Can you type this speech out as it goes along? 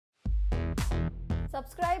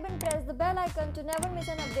Subscribe and press the bell icon to never miss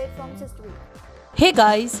an update from Systweak. Hey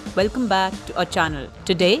guys, welcome back to our channel.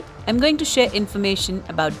 Today, I'm going to share information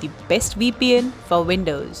about the best VPN for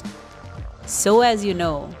Windows. So as you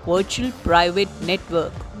know, Virtual Private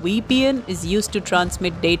Network VPN is used to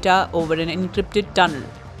transmit data over an encrypted tunnel.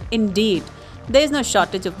 Indeed, there is no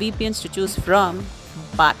shortage of VPNs to choose from,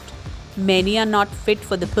 but many are not fit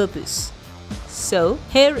for the purpose. So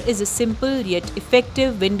here is a simple yet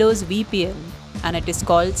effective Windows VPN, and it is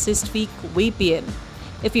called Systweak VPN.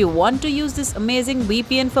 If you want to use this amazing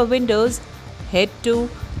VPN for Windows, head to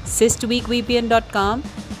systweakvpn.com,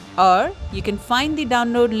 or you can find the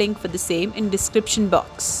download link for the same in description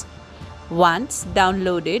box. Once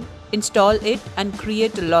downloaded, install it and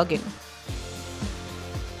create a login.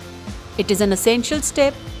 It is an essential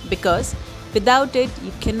step because without it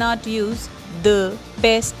you cannot use the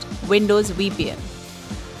best Windows VPN.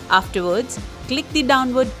 Afterwards, click the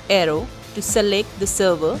downward arrow to select the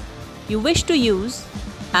server you wish to use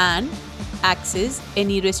and access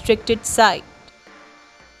any restricted site.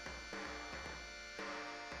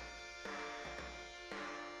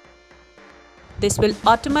 This will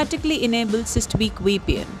automatically enable Systweak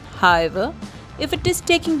VPN. However, if it is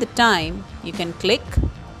taking the time, you can click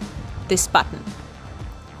this button.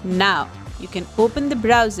 Now, you can open the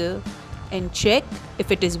browser and check if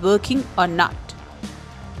it is working or not.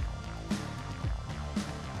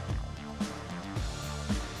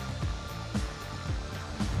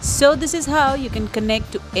 So this is how you can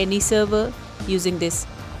connect to any server using this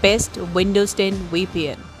best Windows 10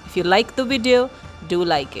 VPN. If you like the video, do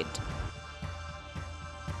like it.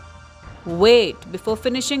 Wait, before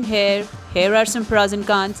finishing here are some pros and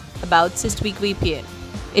cons about Systweak VPN.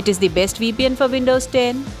 It is the best VPN for Windows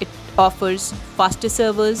 10. It offers faster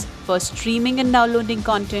servers for streaming and downloading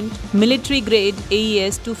content, military-grade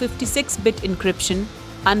AES 256-bit encryption,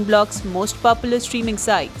 unblocks most popular streaming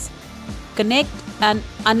sites, connect an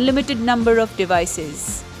unlimited number of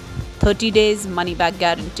devices, 30 days money-back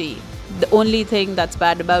guarantee. The only thing that's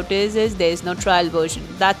bad about it is there is no trial version.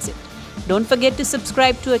 That's it. Don't forget to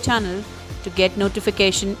subscribe to our channel to get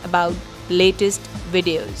notification about latest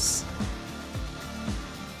videos.